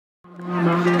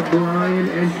Amalia, Brian,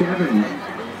 and Kevin.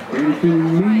 And to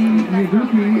me,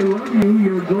 Yuzuki, love you.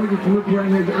 Your gorgeous look ring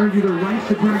has earned you the right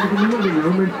to practice in the living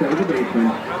room instead of the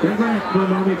basement. Congrats from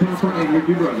Mommy, Papa, and your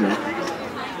two brothers.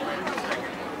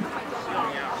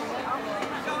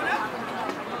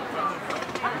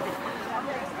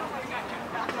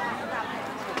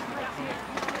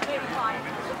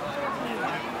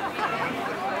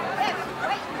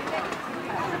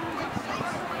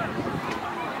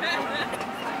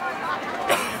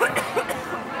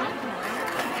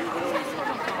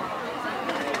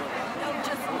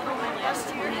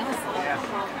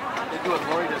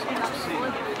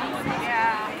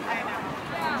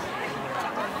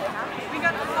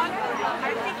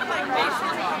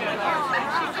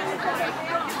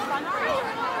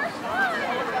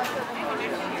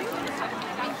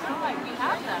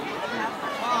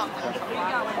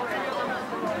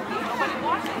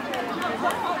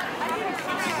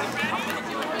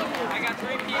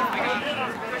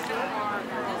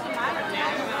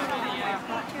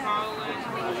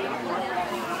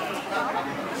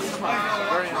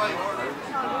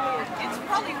 It's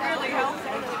probably really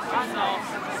helpful.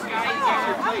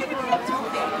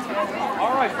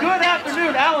 All right, good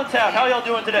afternoon, Allentown. How y'all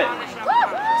doing today? All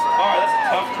right, that's a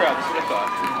tough crowd. That's what I thought.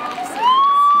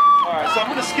 All right, so I'm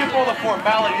going to skip all the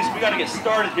formalities. We got to get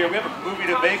started here. We have a movie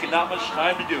to make and not much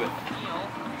time to do it.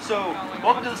 So,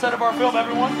 welcome to the set of our film,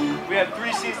 everyone. We have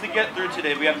 3 scenes to get through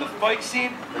today. We have the fight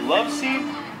scene, the love scene,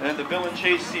 and then the villain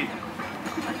chase scene.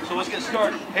 So let's get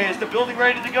started. Hey, is the building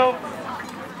ready to go?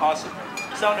 Awesome.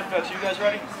 Sound effects, you guys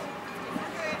ready?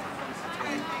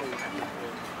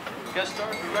 Get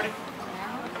started, you ready?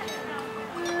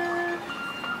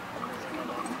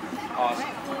 Awesome.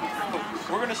 Cool.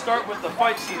 We're going to start with the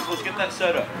fight scenes. Let's get that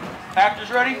set up.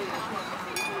 Actors ready?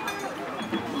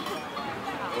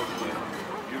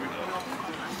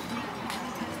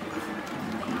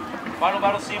 Final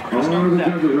battle scene, we're going to start with that.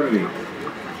 All the judges ready.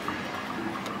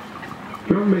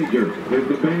 Drum major, is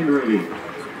the band ready?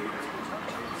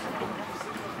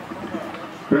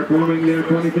 Performing their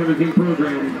 2017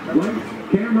 program,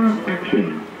 Lights, Camera,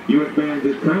 Action. U.S. Bands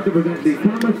is proud to present the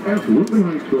Thomas F. Wootton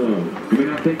High School. You may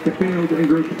now take the field in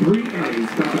Group 3A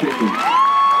competition.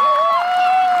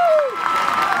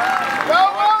 Go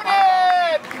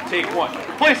Wootton! Take 1.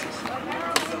 Places.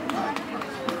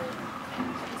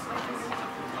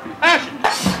 Action!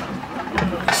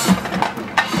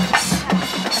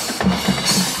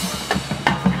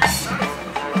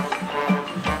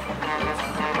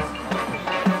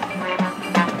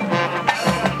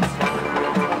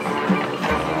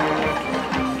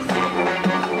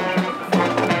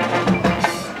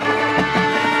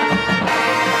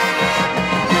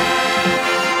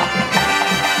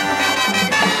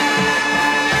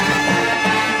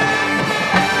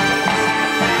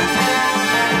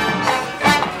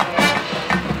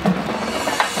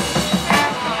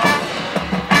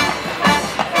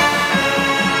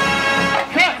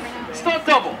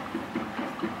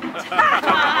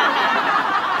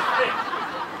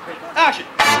 Action!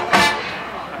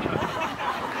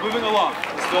 Moving along.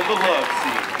 Let's build the love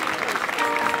scene.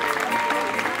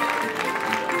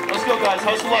 Let's go, guys.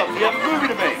 Hustle up. We have a movie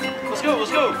to make. Let's go.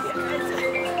 Let's go.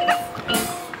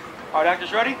 All right,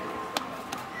 actors ready?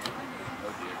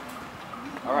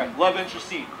 All right, love interest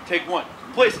scene. Take 1.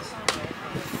 Places.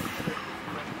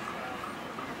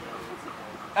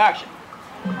 Action.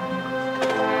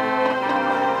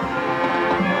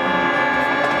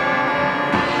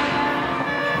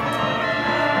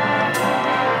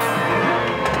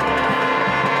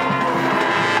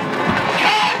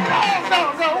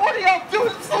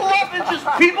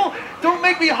 People, don't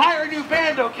make me hire a new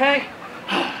band, okay?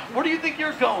 Where do you think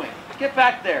you're going? Get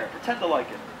back there. Pretend to like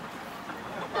it.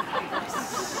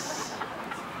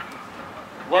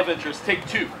 Love interest, take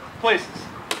 2. Places.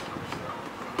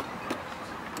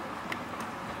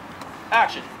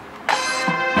 Action.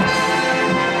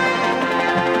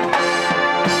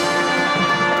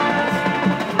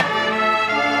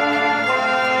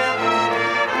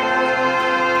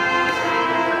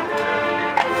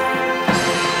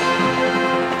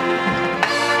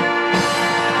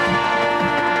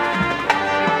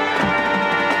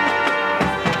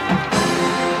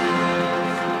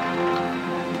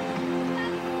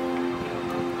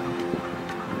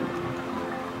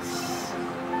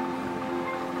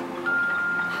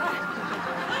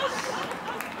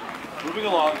 Moving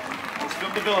along. Let's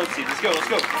film the villain scene. Let's go, let's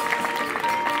go.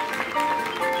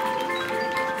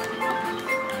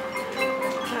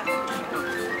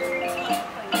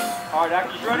 All right,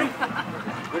 actors ready?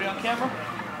 Ready on camera?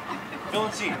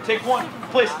 Villain scene. Take 1.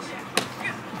 Places.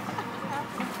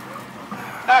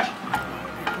 Action.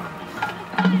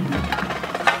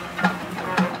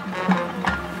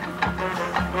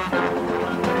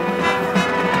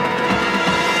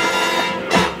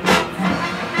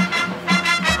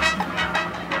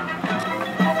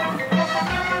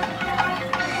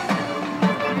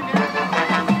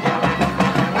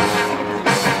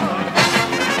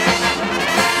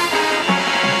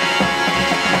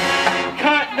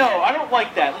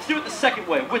 second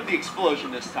wave with the explosion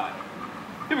this time.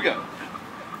 Here we go.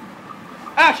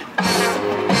 Action!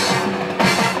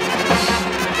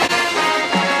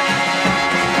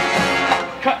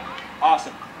 Cut.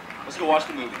 Awesome. Let's go watch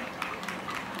the movie.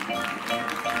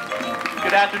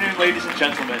 Good afternoon, ladies and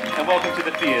gentlemen, and welcome to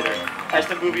the theater. As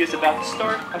the movie is about to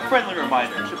start, a friendly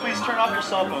reminder to please turn off your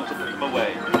cell phones and put them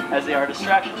away, as they are a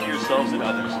distraction to yourselves and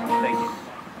others. Thank you.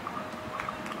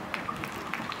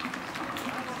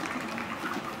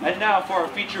 And now for our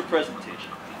feature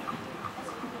presentation.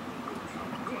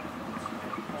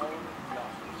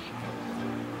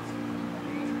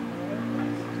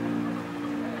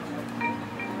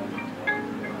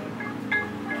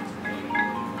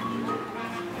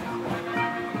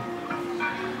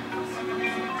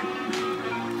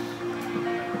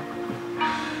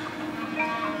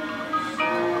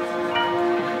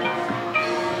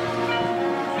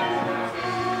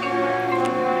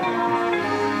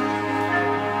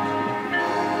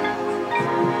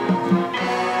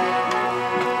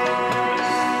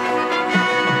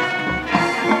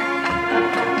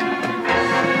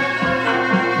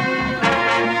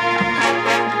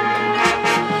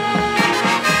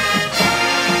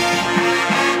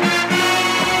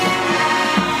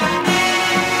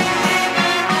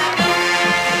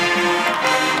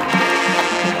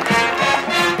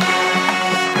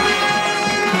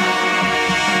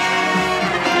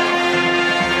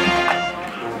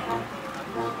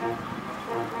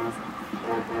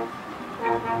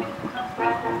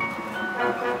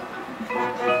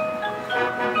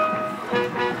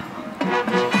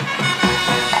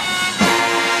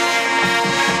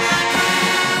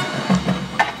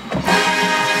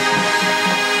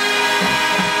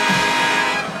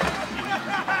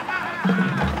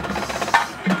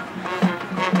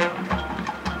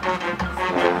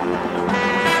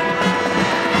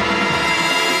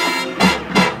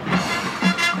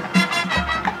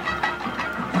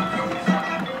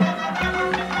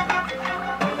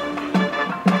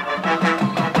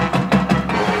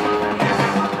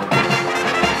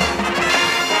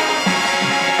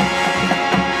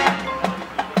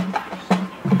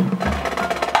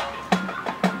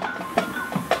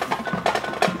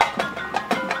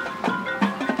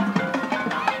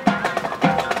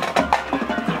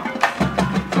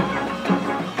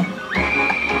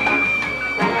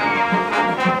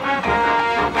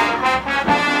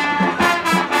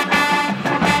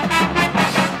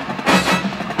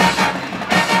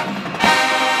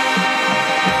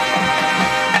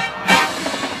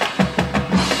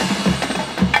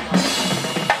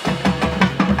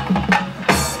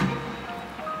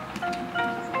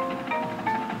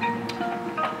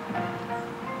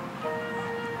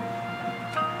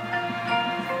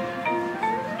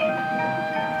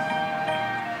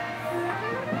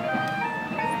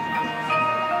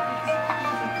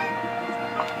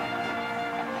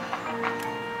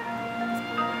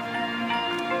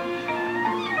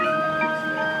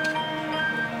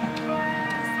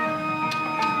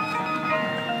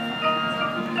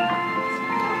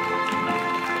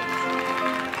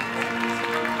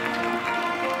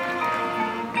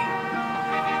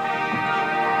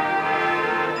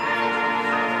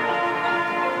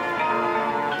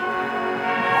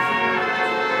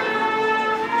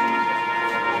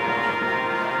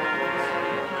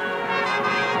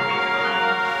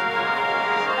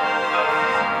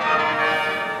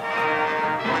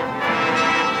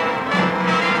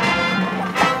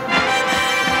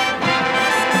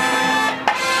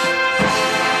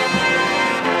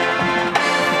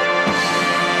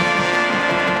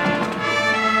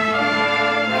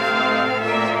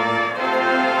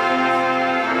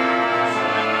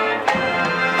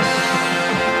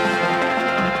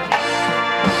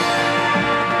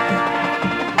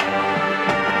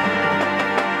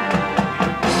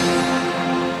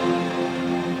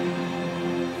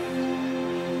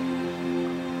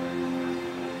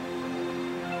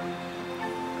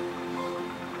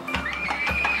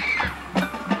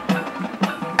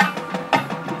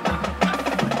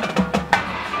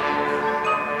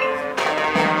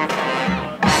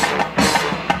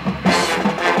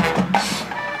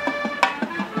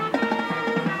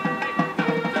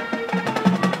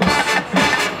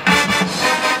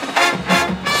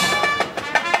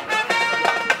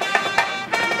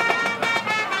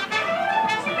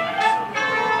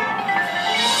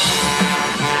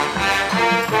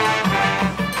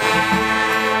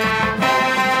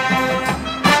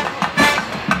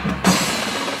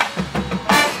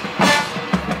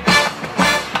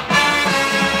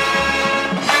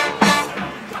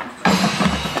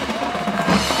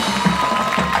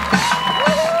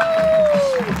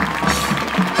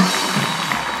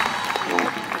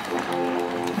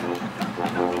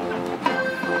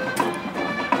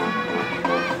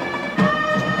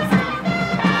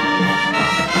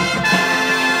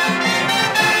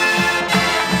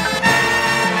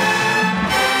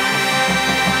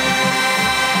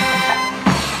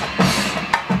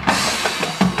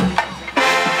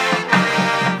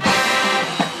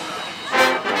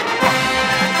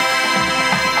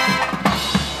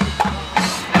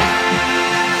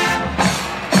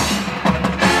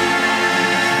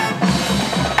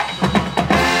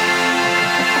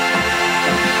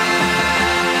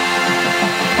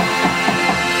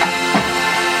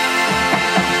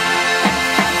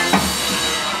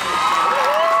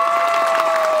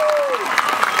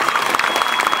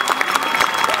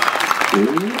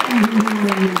 Ladies and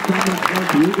gentlemen, Thomas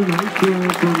F. Wootton High School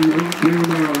from